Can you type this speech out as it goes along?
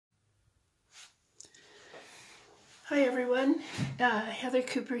Hi everyone, Heather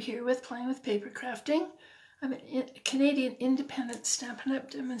Cooper here with Playing with Paper Crafting. I'm a Canadian independent Stampin'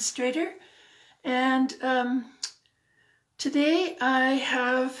 Up! Demonstrator, and today I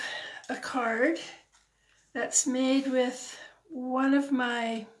have a card that's made with one of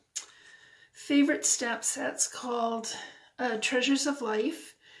my favorite stamp sets called Treasures of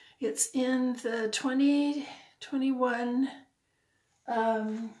Life. It's in the 2021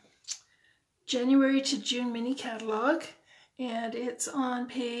 January to June mini catalog, and it's on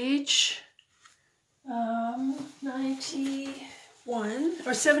page 91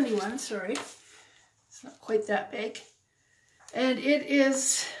 or 71, sorry. It's not quite that big. And it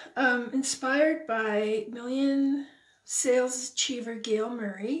is inspired by million sales achiever Gail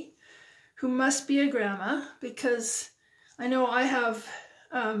Murray, who must be a grandma, because I know I have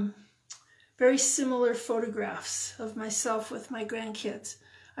very similar photographs of myself with my grandkids.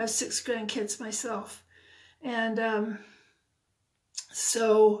 I have 6 grandkids myself, and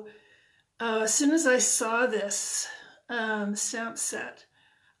so as soon as I saw this stamp set,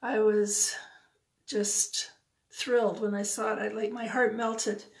 I was just thrilled when I saw it. Like, my heart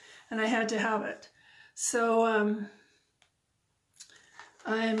melted, and I had to have it. So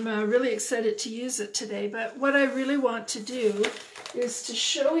I'm really excited to use it today. But what I really want to do is to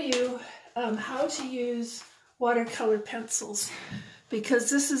show you how to use watercolor pencils, because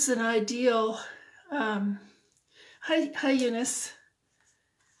this is an ideal, hi Eunice,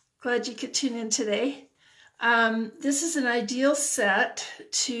 glad you could tune in today. This is an ideal set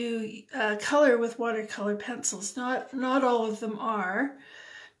to color with watercolor pencils. Not all of them are,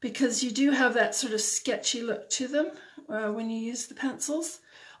 because you do have that sort of sketchy look to them when you use the pencils.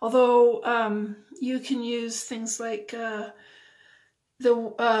 Although you can use things like the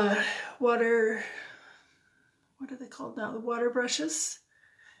water, what are they called now? The water brushes,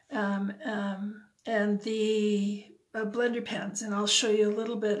 and the blender pens, and I'll show you a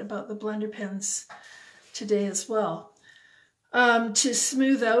little bit about the blender pens today as well, to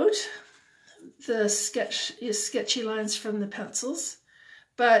smooth out the sketchy lines from the pencils.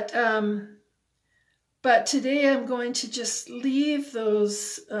 But today I'm going to just leave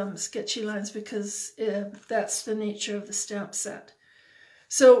those sketchy lines, because that's the nature of the stamp set.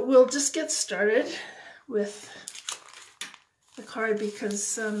 So we'll just get started with the card,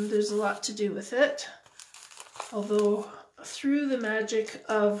 because there's a lot to do with it. Although through the magic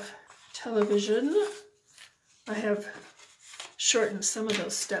of television, I have shortened some of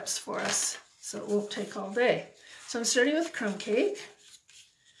those steps for us, so it won't take all day. So I'm starting with crumb cake,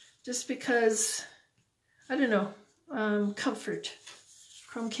 just because, I don't know, comfort.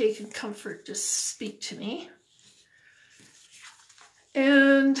 Crumb cake and comfort just speak to me.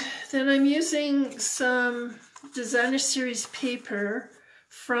 And then I'm using some designer series paper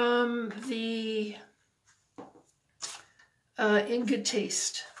from the In Good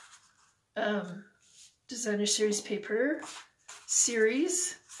Taste designer series paper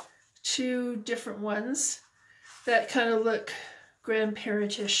series. 2 different ones that kind of look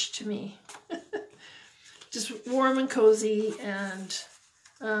grandparentish to me. Just warm and cozy, and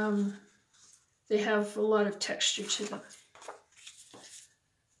they have a lot of texture to them.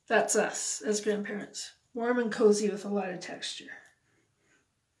 That's us as grandparents. Warm and cozy with a lot of texture.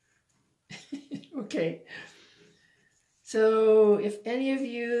 Okay. So if any of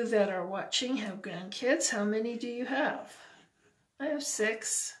you that are watching have grandkids, how many do you have? I have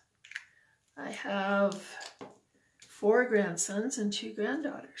 6. I have 4 grandsons and 2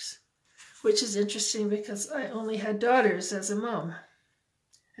 granddaughters, which is interesting because I only had daughters as a mom.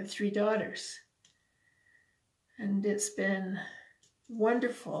 I have 3 daughters. And it's been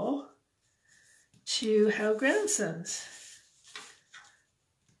wonderful to have grandsons,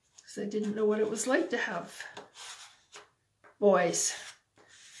 because I didn't know what it was like to have boys.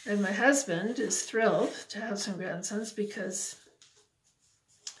 And my husband is thrilled to have some grandsons, because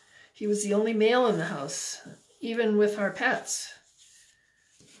he was the only male in the house, even with our pets,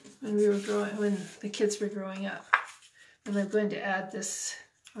 when the kids were growing up. And I'm going to add this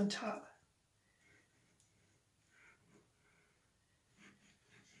on top.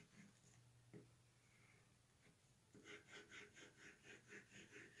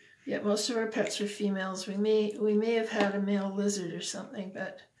 Yeah, most of our pets were females. We may have had a male lizard or something,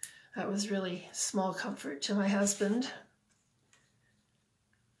 but that was really small comfort to my husband.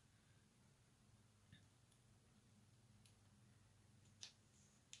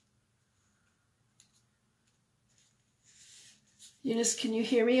 Eunice, can you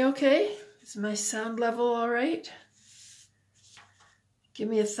hear me okay? Is my sound level all right? Give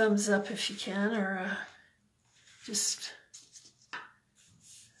me a thumbs up if you can, or just...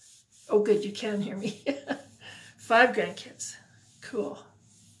 Oh, good, you can hear me. 5 grandkids. Cool.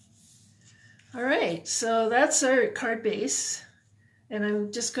 All right, so that's our card base, and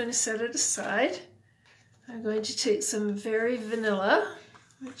I'm just going to set it aside. I'm going to take some Very Vanilla,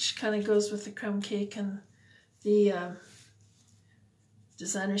 which kind of goes with the crumb cake and the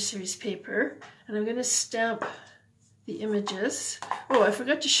designer series paper, and I'm going to stamp the images. Oh, I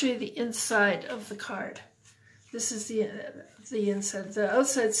forgot to show you the inside of the card. This is the inside. The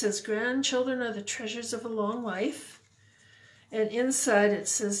outside says, "Grandchildren are the treasures of a long life." And inside it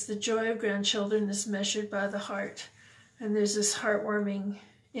says, "The joy of grandchildren is measured by the heart." And there's this heartwarming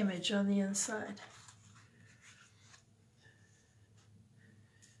image on the inside.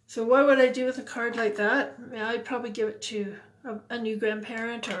 So what would I do with a card like that? I'd probably give it to a new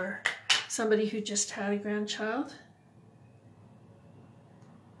grandparent or somebody who just had a grandchild.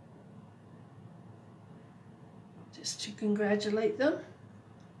 Just to congratulate them.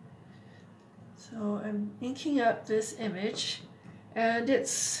 So I'm inking up this image, and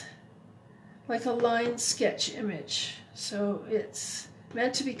it's like a line sketch image. So it's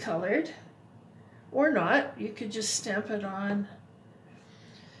meant to be colored, or not. You could just stamp it on,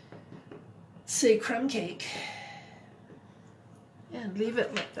 say, crumb cake, and leave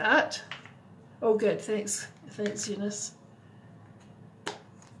it like that. Oh, good, thanks. Thanks, Eunice.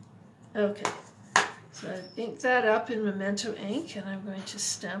 Okay, so I've inked that up in Memento ink, and I'm going to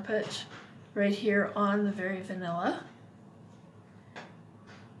stamp it right here on the Very Vanilla.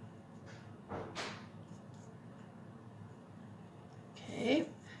 Okay,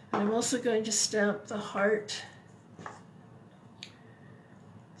 and I'm also going to stamp the heart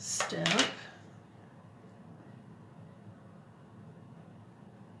stamp.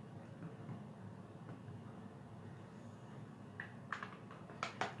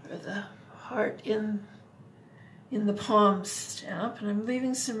 Or the heart in the palms stamp, and I'm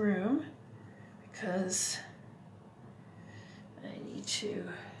leaving some room because I need to.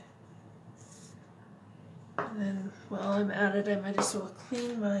 And then while I'm at it, I might as well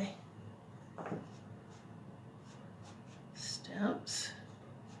clean my stamps.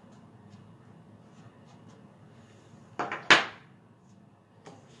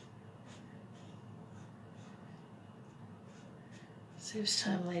 Saves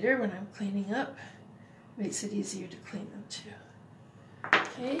time later when I'm cleaning up. Makes it easier to clean them too.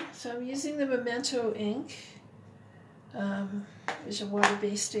 Okay, so I'm using the Memento ink. It's a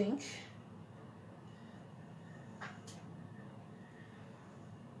water-based ink.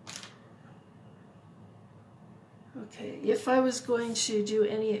 Okay, if I was going to do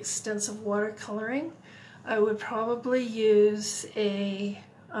any extensive watercoloring, I would probably use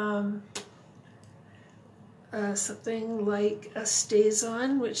something like a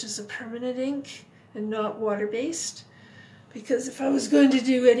StazOn, which is a permanent ink and not water-based. Because if I was going to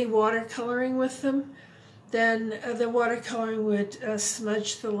do any watercoloring with them, then the watercoloring would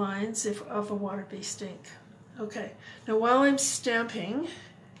smudge the lines of a water-based ink. Okay, now while I'm stamping,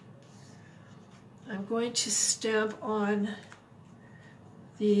 I'm going to stamp on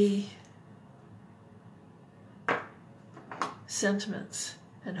the sentiments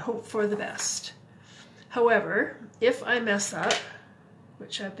and hope for the best. However, if I mess up,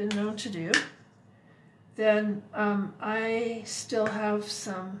 which I've been known to do, then I still have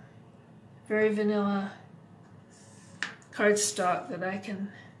some Very Vanilla cardstock that I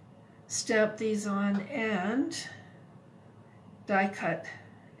can stamp these on and die cut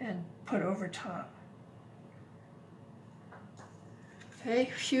and put over top.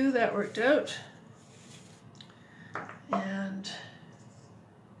 Okay, phew, that worked out. And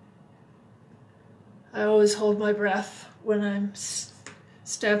I always hold my breath when I'm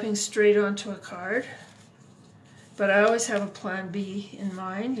stamping straight onto a card, but I always have a plan B in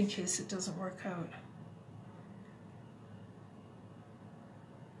mind in case it doesn't work out.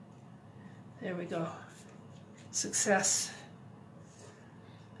 There we go. Success.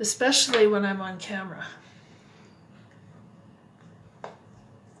 Especially when I'm on camera.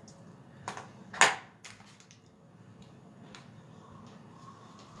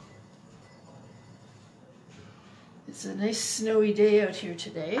 It's a nice snowy day out here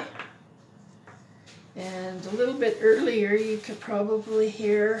today. And a little bit earlier you could probably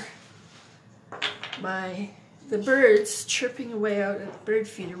hear the birds chirping away out at the bird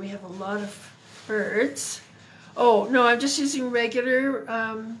feeder. We have a lot of birds. Oh, no, I'm just using regular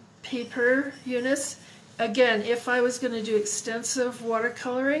paper, Eunice. Again, if I was going to do extensive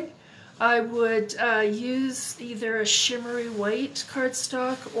watercoloring, I would use either a shimmery white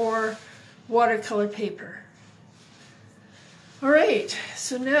cardstock or watercolor paper. All right,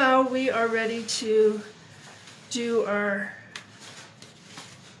 so now we are ready to do our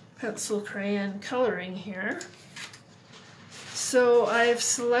pencil crayon coloring here. So I've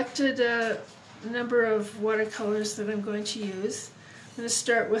selected a number of watercolors that I'm going to use. I'm going to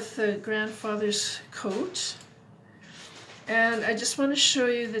start with the Grandfather's Coat. And I just want to show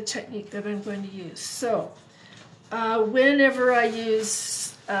you the technique that I'm going to use. So whenever I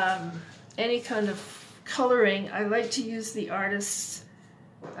use any kind of coloring, I like to use the artist's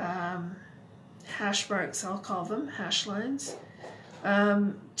hash marks, I'll call them, hash lines,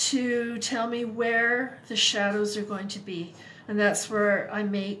 to tell me where the shadows are going to be. And that's where I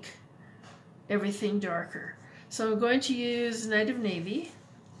make everything darker. So I'm going to use Night of Navy,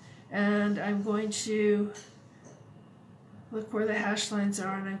 and I'm going to look where the hash lines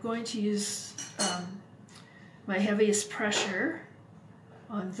are, and I'm going to use my heaviest pressure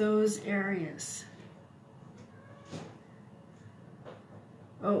on those areas.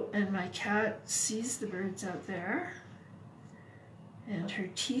 Oh, and my cat sees the birds out there, and her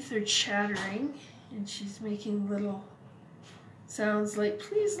teeth are chattering, and she's making little sounds like,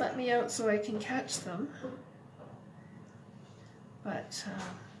 please let me out so I can catch them. But,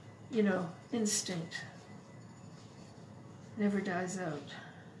 you know, instinct never dies out.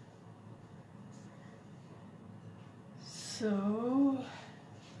 So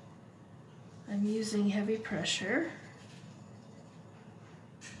I'm using heavy pressure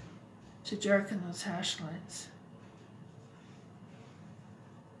to darken those hash lines.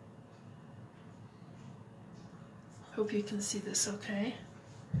 Hope you can see this okay.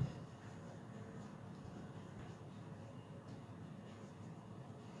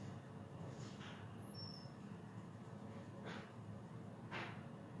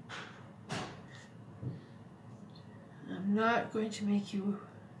 I'm not going to make you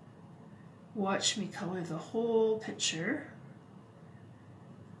watch me color the whole picture,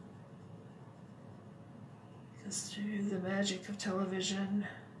 because through the magic of television,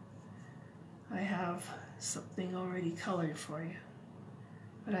 I have something already colored for you.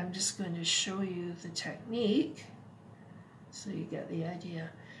 But I'm just going to show you the technique so you get the idea.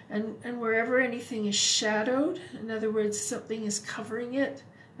 And wherever anything is shadowed, in other words, something is covering it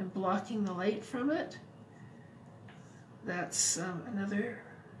and blocking the light from it, that's another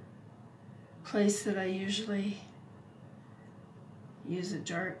place that I usually use a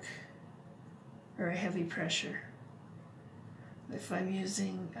dark or a heavy pressure. If I'm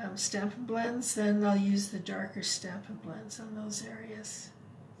using Stampin' Blends, then I'll use the darker Stampin' Blends on those areas.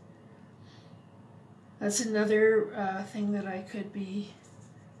 That's another thing that I could be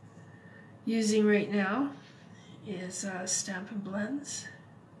using right now is Stampin' Blends.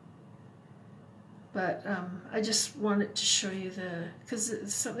 But I just wanted to show you because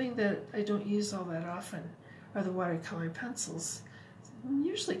it's something that I don't use all that often, are the watercolor pencils.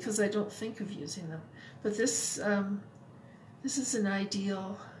 Usually because I don't think of using them. But this is an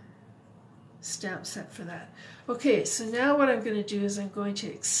ideal stamp set for that. Okay, so now what I'm going to do is I'm going to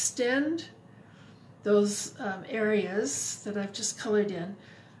extend those areas that I've just colored in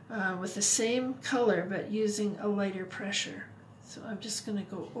with the same color but using a lighter pressure. So I'm just going to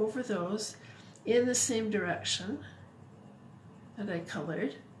go over those in the same direction that I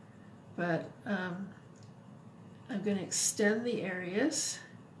colored, but I'm going to extend the areas.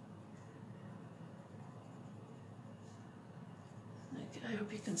 I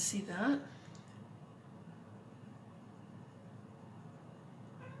hope you can see that.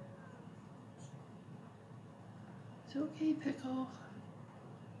 It's okay, Pickle.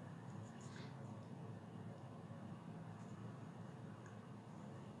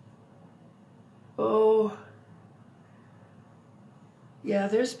 Oh, yeah,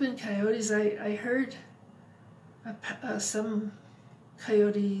 there's been coyotes. I heard some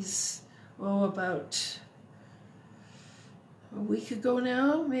coyotes, about a week ago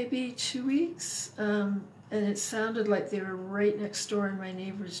now, maybe 2 weeks, and it sounded like they were right next door in my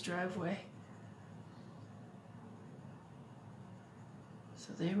neighbor's driveway.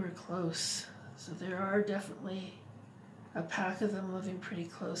 So they were close. So there are definitely a pack of them living pretty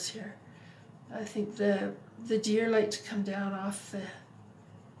close here. I think the deer like to come down off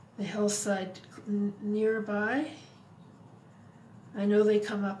the hillside nearby. I know they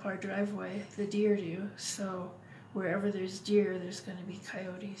come up our driveway, the deer do, so wherever there's deer, there's going to be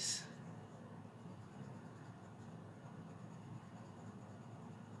coyotes.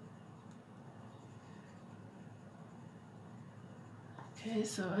 Okay,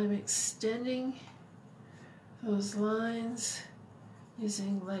 so I'm extending those lines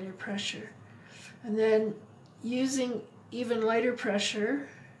using lighter pressure. And then using even lighter pressure,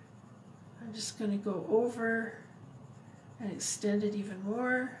 I'm just going to go over and extend it even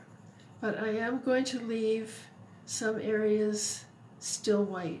more. But I am going to leave some areas still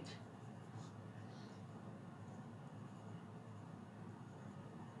white.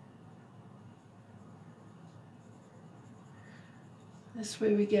 This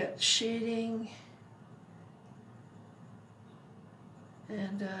way we get shading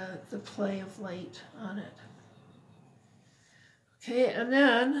and the play of light on it. Okay, and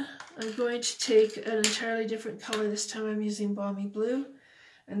then I'm going to take an entirely different color. This time I'm using Balmy Blue.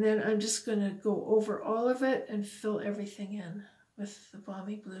 And then I'm just going to go over all of it and fill everything in with the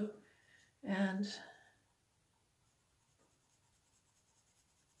Balmy Blue. And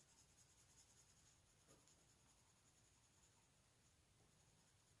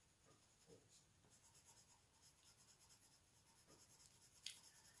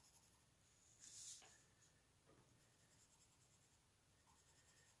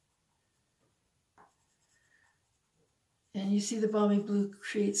you see the Balmy Blue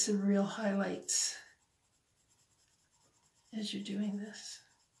creates some real highlights as you're doing this.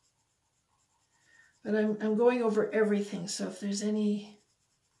 But I'm going over everything, so if there's any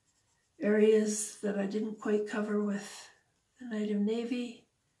areas that I didn't quite cover with the Night of Navy,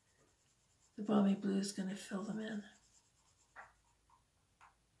 the Balmy Blue is going to fill them in.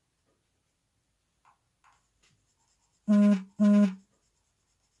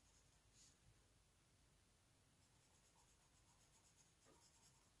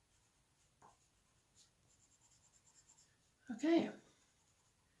 Okay,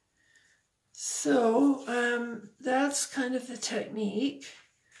 so that's kind of the technique.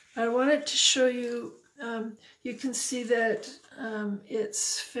 I wanted to show you, you can see that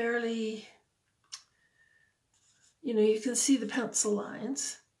it's fairly, you can see the pencil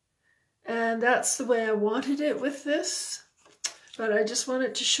lines, and that's the way I wanted it with this, but I just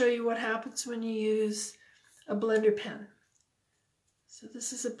wanted to show you what happens when you use a blender pen. So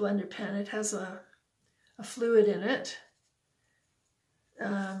this is a blender pen. It has a fluid in it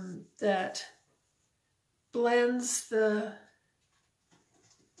that blends the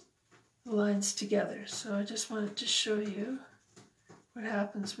lines together. So I just wanted to show you what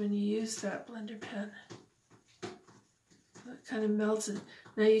happens when you use that blender pen. It kind of melts it.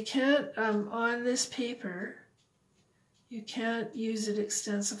 Now you can't, on this paper, you can't use it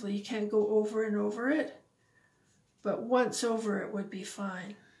extensively. You can't go over and over it, but once over it would be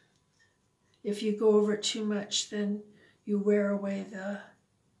fine. If you go over it too much, then you wear away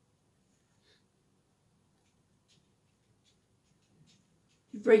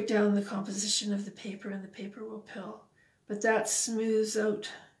you break down the composition of the paper and the paper will pill. But that smooths out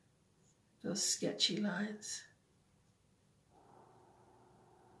those sketchy lines.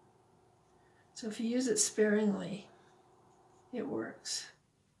 So if you use it sparingly, it works.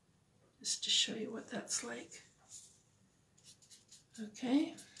 Just to show you what that's like.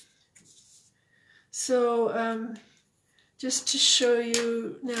 Okay. So just to show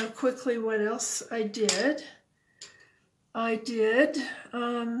you now quickly what else I did.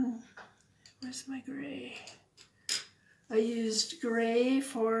 Where's my gray? I used gray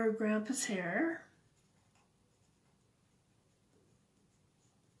for Grandpa's hair.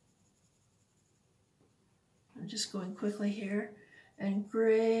 I'm just going quickly here. And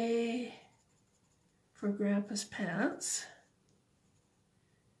gray for Grandpa's pants.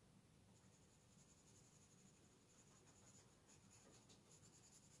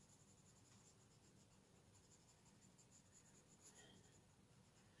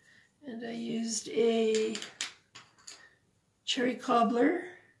 And I used a cherry cobbler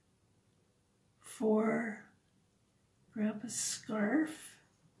for Grandpa's scarf.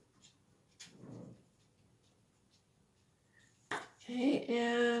 Okay,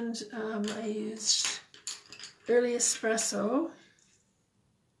 and I used early espresso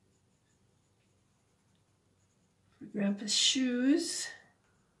for Grandpa's shoes,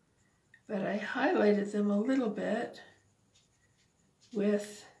 but I highlighted them a little bit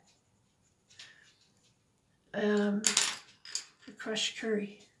with the crushed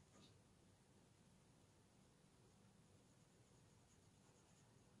curry.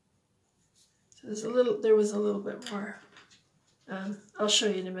 So there was a little bit more. I'll show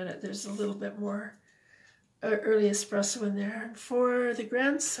you in a minute. There's a little bit more early espresso in there. And for the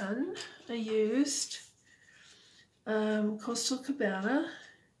grandson, I used Coastal Cabana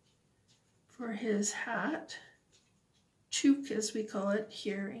for his hat, toque as we call it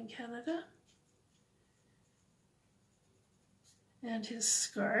here in Canada, and his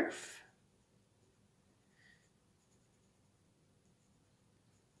scarf,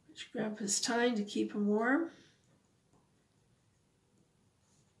 which Grandpa's tying to keep him warm.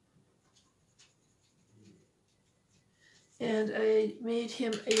 And I made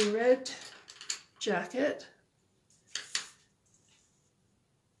him a red jacket.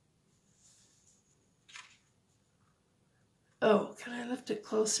 Oh, can I lift it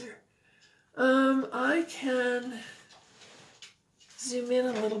closer? I can zoom in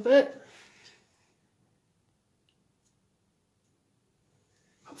a little bit.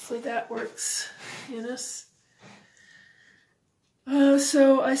 Hopefully that works, Eunice.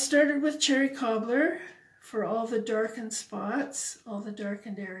 So I started with cherry cobbler for all the darkened spots, all the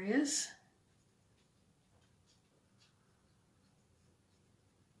darkened areas.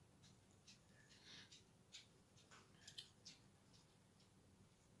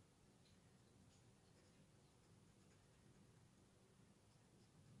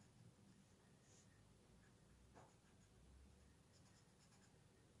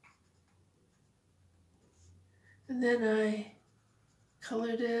 And then I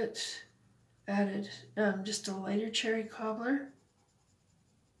colored it, added just a lighter cherry cobbler.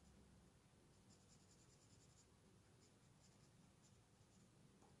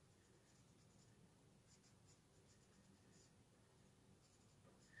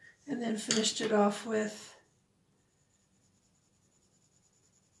 And then finished it off with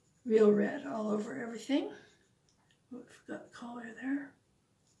real red all over everything. Oh, I forgot the color there.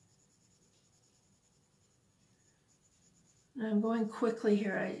 And I'm going quickly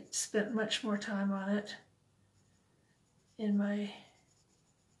here. I spent much more time on it in when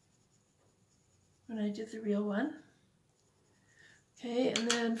I did the real one. Okay,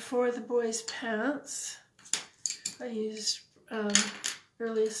 and then for the boys' pants, I used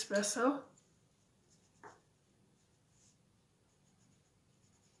early espresso.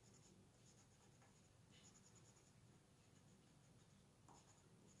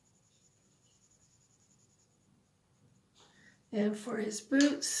 And for his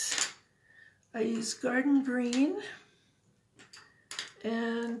boots, I use garden green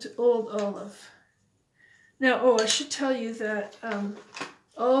and old olive. Now, I should tell you that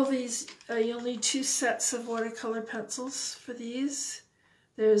all these, you'll need 2 sets of watercolor pencils for these.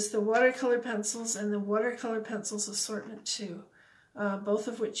 There's the watercolor pencils and the watercolor pencils assortment too, both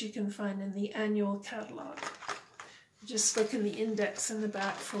of which you can find in the annual catalog. Just look in the index in the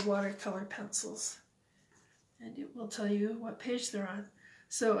back for watercolor pencils, and it will tell you what page they're on.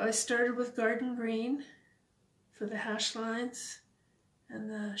 So I started with garden green for the hash lines and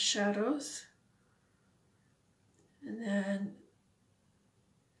the shadows, and then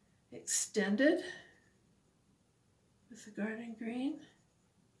extended with the garden green.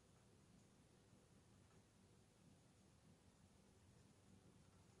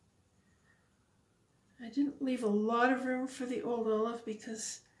 I didn't leave a lot of room for the old olive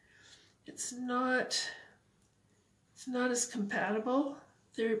because it's not as compatible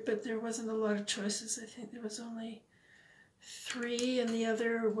there, but there wasn't a lot of choices. I think there was only 3, and the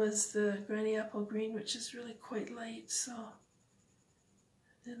other was the Granny Apple Green, which is really quite light, so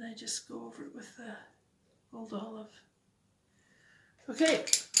then I just go over it with the old olive. Okay,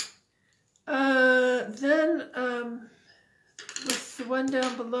 then with the one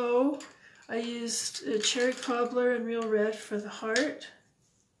down below, I used cherry cobbler and real red for the heart.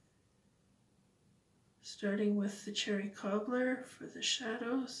 Starting with the cherry cobbler for the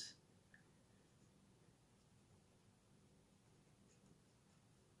shadows.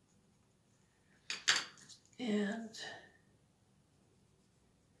 And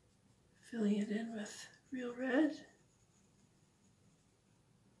filling it in with real red.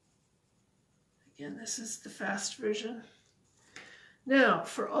 Again, this is the fast version. Now,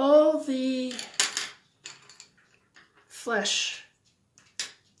 for all the flesh,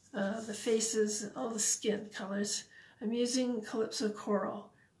 the faces, all the skin colors, I'm using Calypso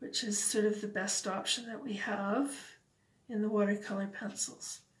Coral, which is sort of the best option that we have in the watercolor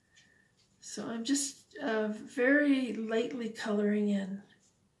pencils. So I'm just very lightly coloring in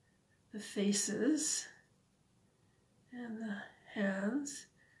the faces and the hands.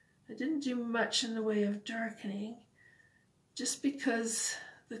 I didn't do much in the way of darkening, just because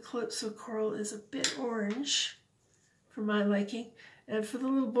the Calypso Coral is a bit orange for my liking. And for the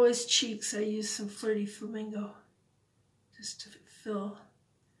little boy's cheeks, I used some Flirty Flamingo just to fill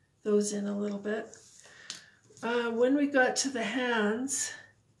those in a little bit. When we got to the hands,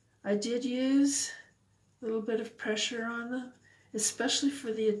 I did use a little bit of pressure on them, especially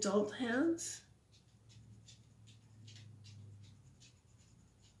for the adult hands.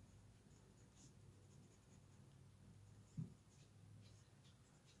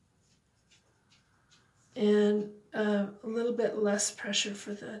 And a little bit less pressure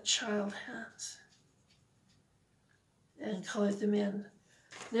for the child hands, and colored them in.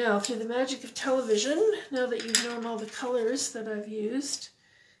 Now, through the magic of television, now that you've known all the colors that I've used,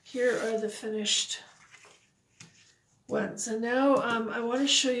 here are the finished ones. And now I want to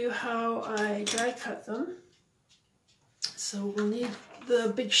show you how I die cut them. So we'll need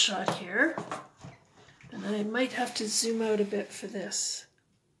the big shot here. And I might have to zoom out a bit for this.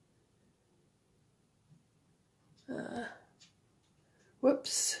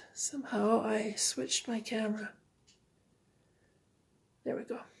 Whoops, somehow I switched my camera. There we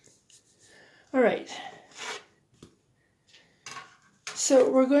go. All right. So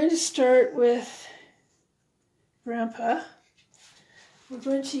we're going to start with Grandpa. We're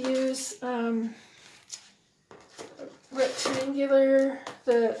going to use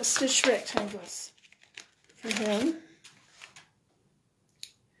the stitch rectangles for him.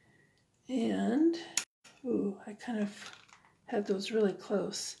 And, ooh, I kind of had those really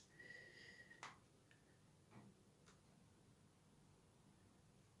close.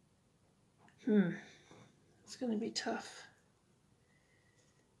 It's going to be tough.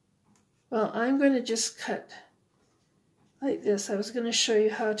 Well, I'm going to just cut like this. I was going to show you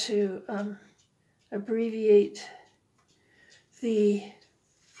how to abbreviate the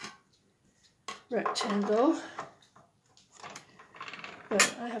rectangle,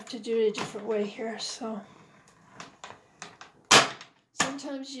 but I have to do it a different way here. So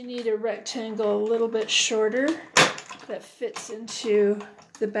sometimes you need a rectangle a little bit shorter that fits into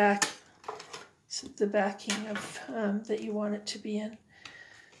the backing of that you want it to be in.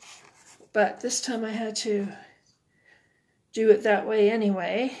 But this time I had to do it that way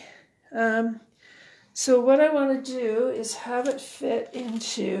anyway. So what I want to do is have it fit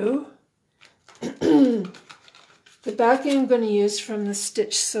into the backing I'm going to use from the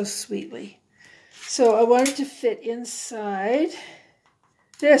Stitch So Sweetly. So I want it to fit inside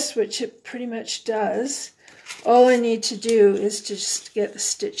this, which it pretty much does. All I need to do is to just get the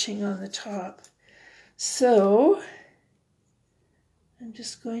stitching on the top. So I'm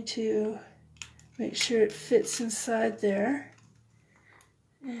just going to make sure it fits inside there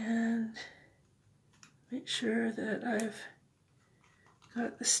and make sure that I've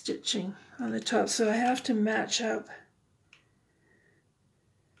got the stitching on the top. So I have to match up.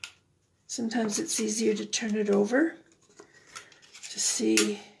 Sometimes it's easier to turn it over to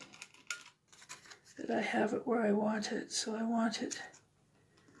see that I have it where I want it. So I want it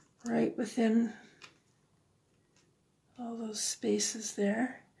right within all those spaces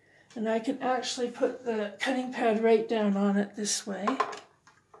there. And I can actually put the cutting pad right down on it this way.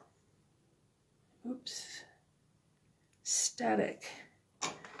 Oops. Static.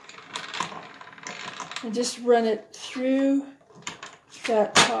 And just run it through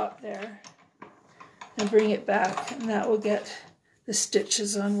that top there and bring it back, and that will get the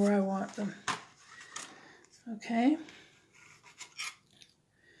stitches on where I want them. Okay.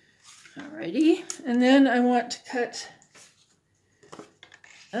 Alrighty. And then I want to cut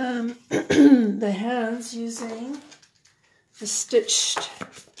the hands using the stitched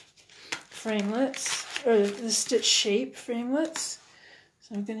framelits, or the stitch shape framelits.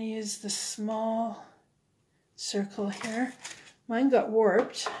 So I'm going to use the small circle here. Mine got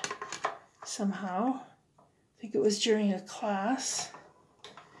warped somehow. I think it was during a class,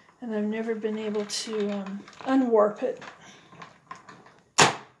 and I've never been able to unwarp it.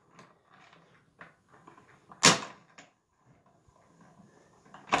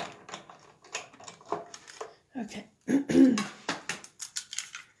 Okay,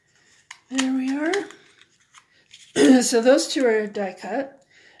 there we are. So those two are die cut.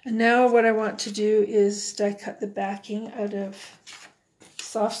 And now what I want to do is die cut the backing out of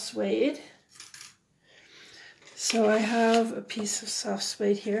soft suede. So I have a piece of soft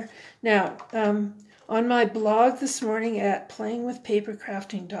suede here. Now, on my blog this morning at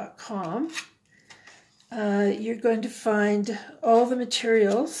playingwithpapercrafting.com, you're going to find all the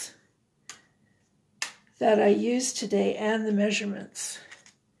materials that I used today and the measurements.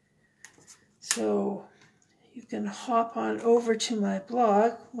 So you can hop on over to my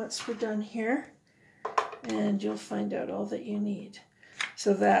blog once we're done here, and you'll find out all that you need.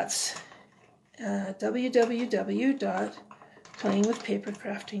 So that's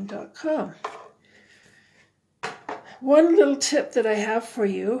www.playingwithpapercrafting.com. One little tip that I have for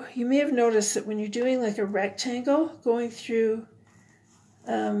you, you may have noticed that when you're doing like a rectangle, going through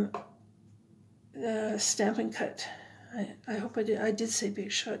Stamp and Cut, I hope I did say Big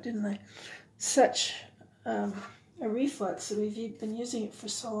Shot, didn't I? Such a reflex that we've been using it for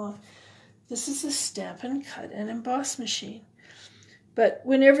so long. This is a Stamp and Cut and Emboss machine. But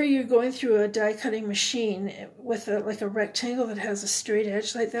whenever you're going through a die cutting machine with like a rectangle that has a straight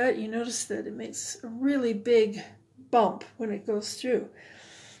edge like that, you notice that it makes a really big bump when it goes through.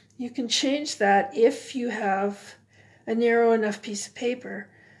 You can change that if you have a narrow enough piece of paper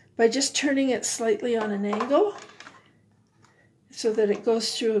by just turning it slightly on an angle so that it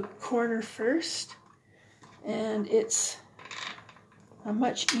goes through a corner first, and it's a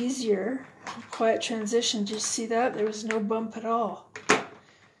much easier, quiet transition. Did you see that? There was no bump at all. There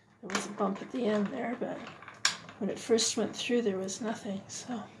was a bump at the end there, but when it first went through, there was nothing.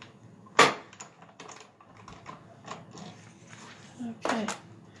 So, okay.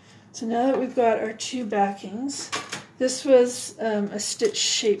 So now that we've got our two backings, this was a stitch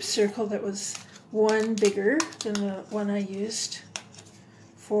shaped circle that was one bigger than the one I used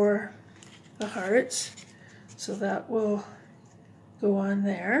for the hearts. So that will go on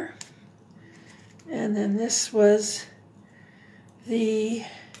there. And then this was the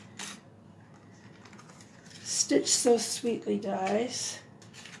Stitch So Sweetly dies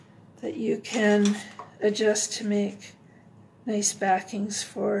that you can adjust to make nice backings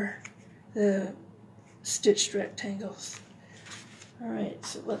for the stitched rectangles. Alright,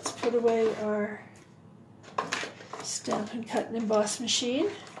 so let's put away our Stamp and Cut and Emboss machine,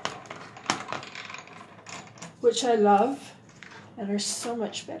 which I love and are so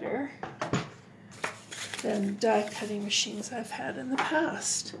much better than die cutting machines I've had in the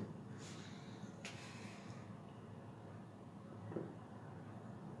past.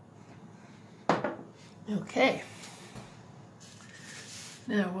 Okay,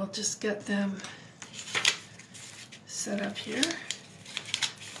 now we'll just get them set up here.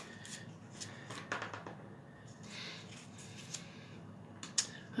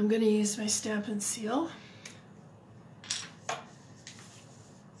 I'm going to use my Stamp and Seal.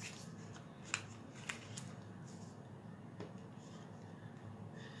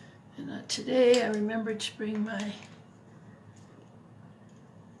 And today I remembered to bring my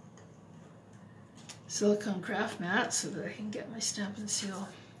silicone craft mat so that I can get my Stamp and Seal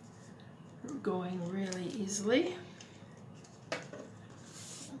going really easily.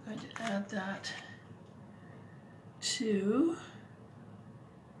 I'm going to add that to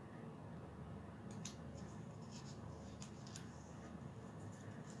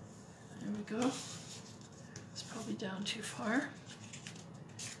there we go. It's probably down too far.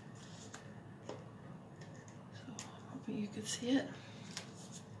 So hoping you could see it.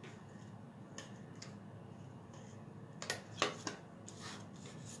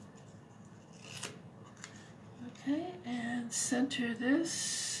 Okay, and center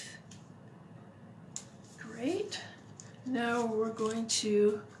this. Great. Now we're going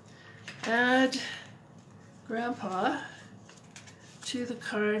to add Grandpa to the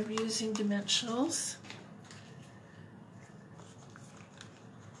card using dimensionals.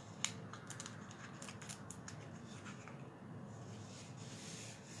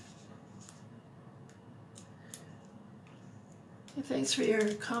 And thanks for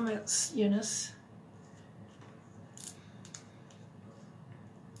your comments, Eunice.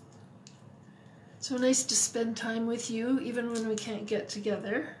 So nice to spend time with you, even when we can't get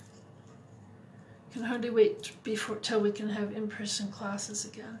together. Can hardly wait till we can have in-person classes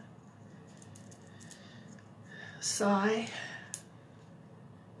again. Sigh.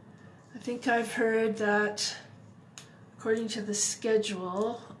 I think I've heard that according to the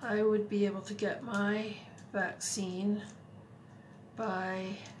schedule, I would be able to get my vaccine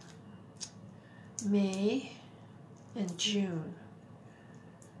by May and June.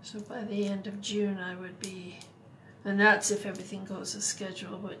 So by the end of June I would be, and that's if everything goes as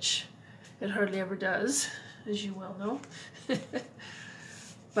scheduled, which it hardly ever does, as you well know.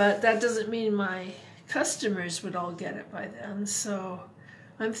 But that doesn't mean my customers would all get it by then, so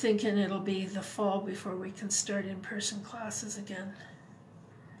I'm thinking it'll be the fall before we can start in-person classes again.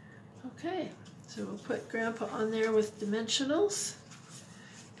 Okay, so we'll put Grandpa on there with dimensionals,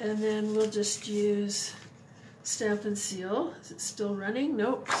 and then we'll just use Stamp and Seal. Is it still running?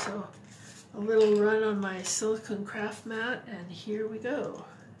 Nope. So a little run on my silicone craft mat, and here we go.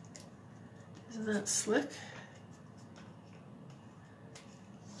 Isn't that slick?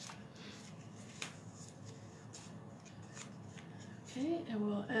 Okay, and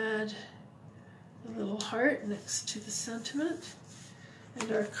we'll add a little heart next to the sentiment,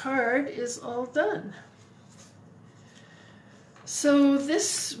 and our card is all done. So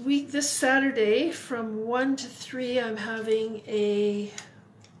this week, this Saturday, from 1 to 3, I'm having a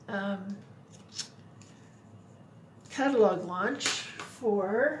catalog launch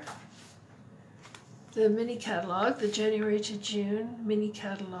for the mini catalog, the January to June mini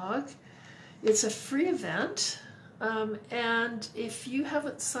catalog. It's a free event, and if you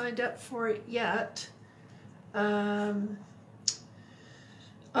haven't signed up for it yet,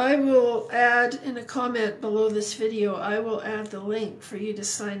 I will add in a comment below this video, I will add the link for you to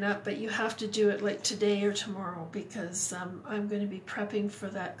sign up, but you have to do it like today or tomorrow, because I'm going to be prepping for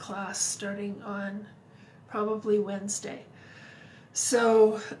that class starting on probably Wednesday.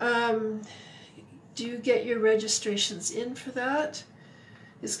 So do get your registrations in for that.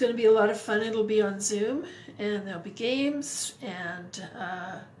 It's going to be a lot of fun. It'll be on Zoom, and there'll be games and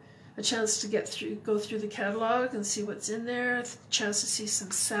a chance to go through the catalog and see what's in there, a chance to see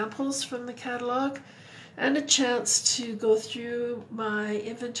some samples from the catalog, and a chance to go through my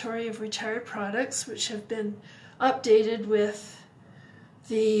inventory of retired products, which have been updated with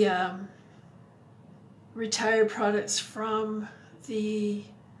the retired products from the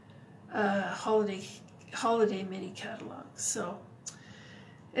holiday mini catalog. So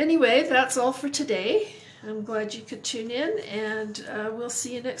anyway, that's all for today. I'm glad you could tune in, and we'll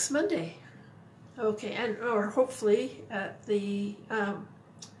see you next Monday. Okay, or hopefully at the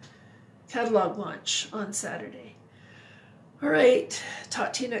catalog launch on Saturday. All right,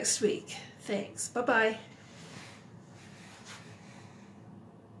 talk to you next week. Thanks. Bye-bye.